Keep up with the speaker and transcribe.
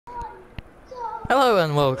Hello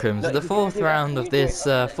and welcome to Look, the if you're gonna fourth do that, round of you do it this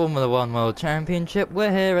properly. Formula 1 World Championship.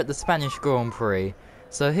 We're here at the Spanish Grand Prix.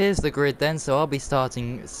 So here's the grid then, so I'll be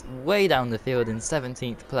starting way down the field in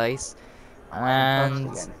 17th place. I'm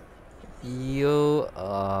first And again. you...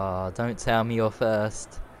 don't tell me you're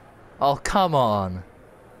first. Oh, come on.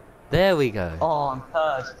 There we go. Oh, I'm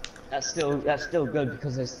third. That's still good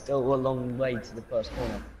because there's still a long way to the first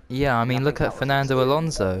corner, Yeah, I and I mean, look think at that was Fernando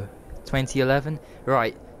extremely slow. Alonso. 2011.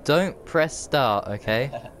 Right, don't press start, okay?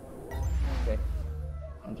 Okay,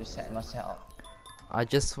 I'm just setting my setup. I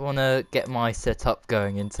just want to get my setup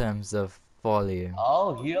going in terms of volume.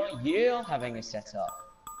 Oh, you're having a setup.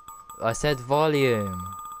 I said volume.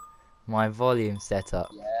 My volume setup.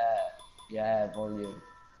 Yeah, yeah, volume.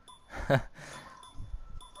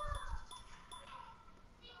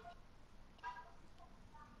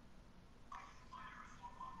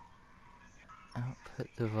 Output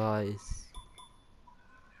device.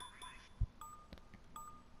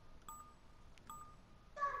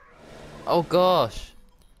 Oh gosh.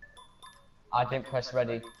 I didn't press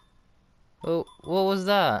ready. Oh, what was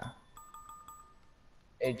that?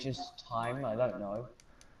 It just time. I don't know.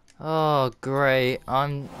 Oh great.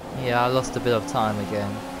 Yeah, I lost a bit of time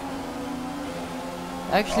again.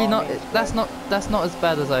 Actually, Oh, I not. mean, it's That's great. not. That's not as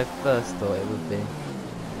bad as I first thought it would be.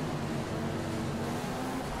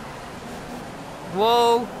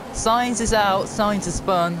 Whoa! Signs is out. Signs is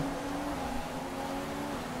spun.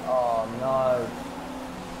 Oh no,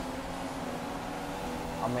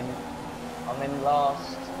 I'm in. I'm in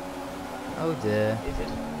last. Oh dear. Is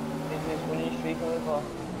this winning streak over?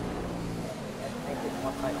 I think it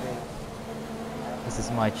might be. This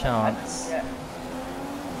is my I chance. yeah.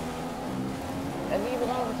 And even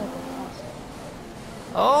I was like a pass.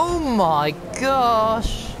 Oh my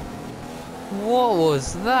gosh! What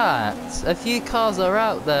was that? A few cars are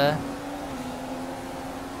out there.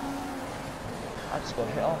 I just got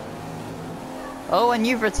hit off. Oh, and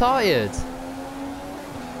you've retired. The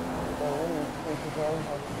winning streak is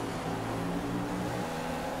over.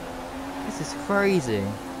 This is crazy.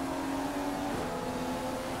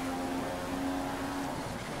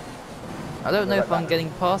 I don't We're know right if I'm back. getting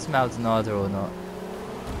past Maldonado or not.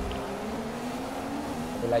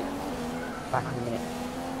 We're late. Back in a minute.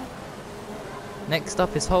 Next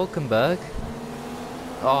up is Hulkenberg.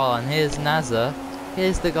 Oh, and here's Nazar.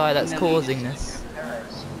 Here's the guy In that's the lead is causing Sergio this.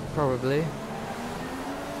 Perez. Probably.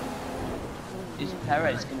 Is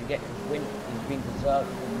Perez going to get his win? He's been deserved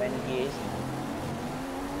for many years now.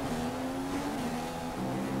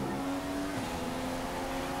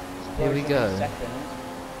 Here we Grosjean is go. second.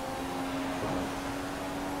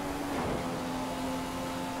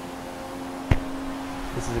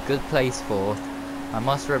 This is a good place for. I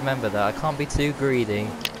must remember that. I can't be too greedy.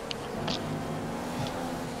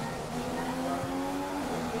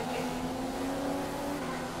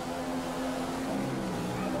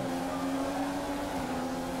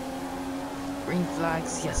 Green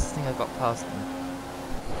flags. Yes, I think I got past them.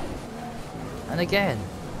 And again.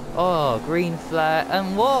 Oh, green flag.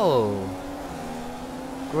 And whoa!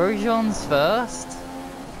 Grosjean's first?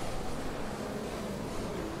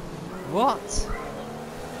 What?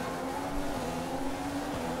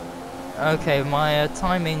 Okay, my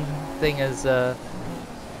timing thing has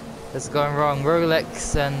gone wrong.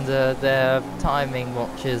 Rolex and their timing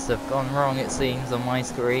watches have gone wrong, it seems, on my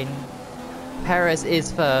screen. Perez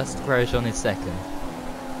is first, Grosjean is second.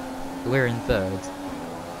 We're in third.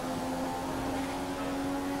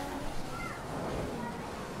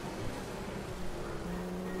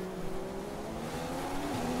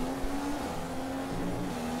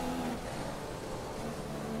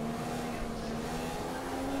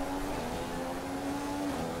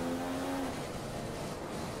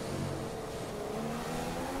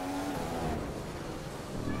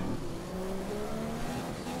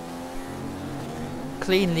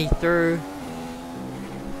 Cleanly through.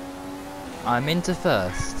 I'm into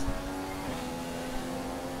first.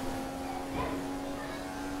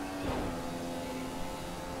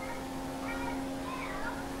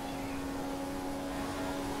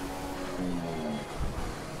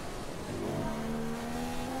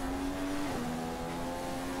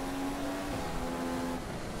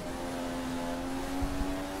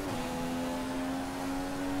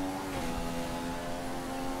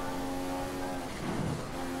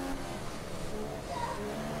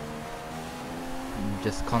 I'm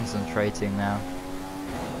just concentrating now.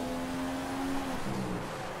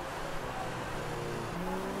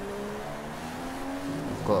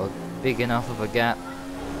 I've got a big enough of a gap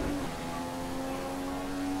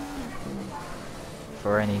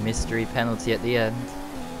for any mystery penalty at the end.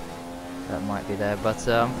 That might be there, but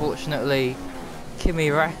unfortunately Kimi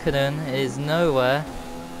Räikkönen is nowhere.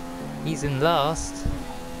 He's in last.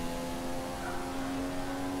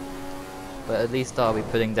 But at least I'll be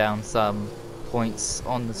putting down some points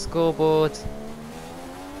on the scoreboard.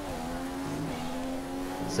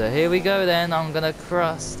 So here we go then, I'm gonna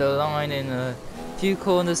cross the line in a few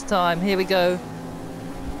corners time. Here we go.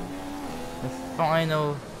 The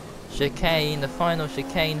final chicane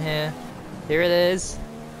here. Here it is.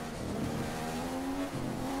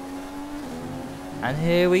 And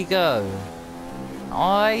here we go.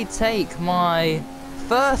 I take my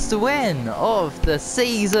first win of the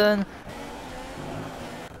season.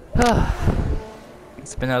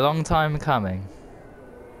 It's been a long time coming,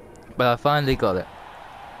 but I finally got it.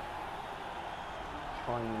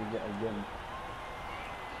 Finally get a win.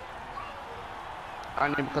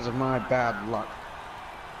 Only because of my bad luck.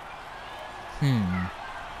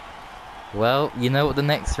 Well, you know what the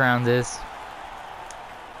next round is.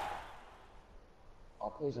 Oh,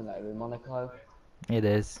 please don't let it be Monaco. It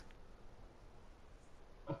is.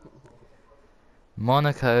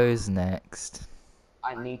 Monaco's next.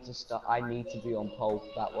 I need to be on pole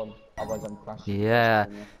for that one, otherwise I'm crashing. Yeah,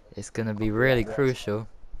 it's gonna be really crucial.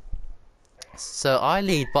 So I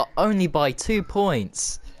lead, but only by 2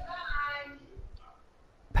 points.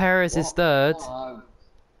 Perez is third.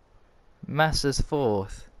 Massa's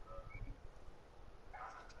fourth.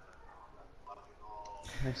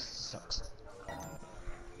 This sucks.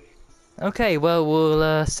 Okay, well,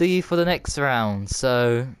 we'll see you for the next round.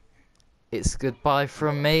 So, it's goodbye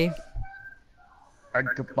from me. And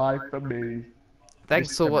goodbye from me.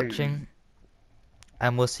 Thanks for watching.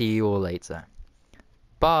 And we'll see you all later.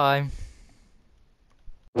 Bye.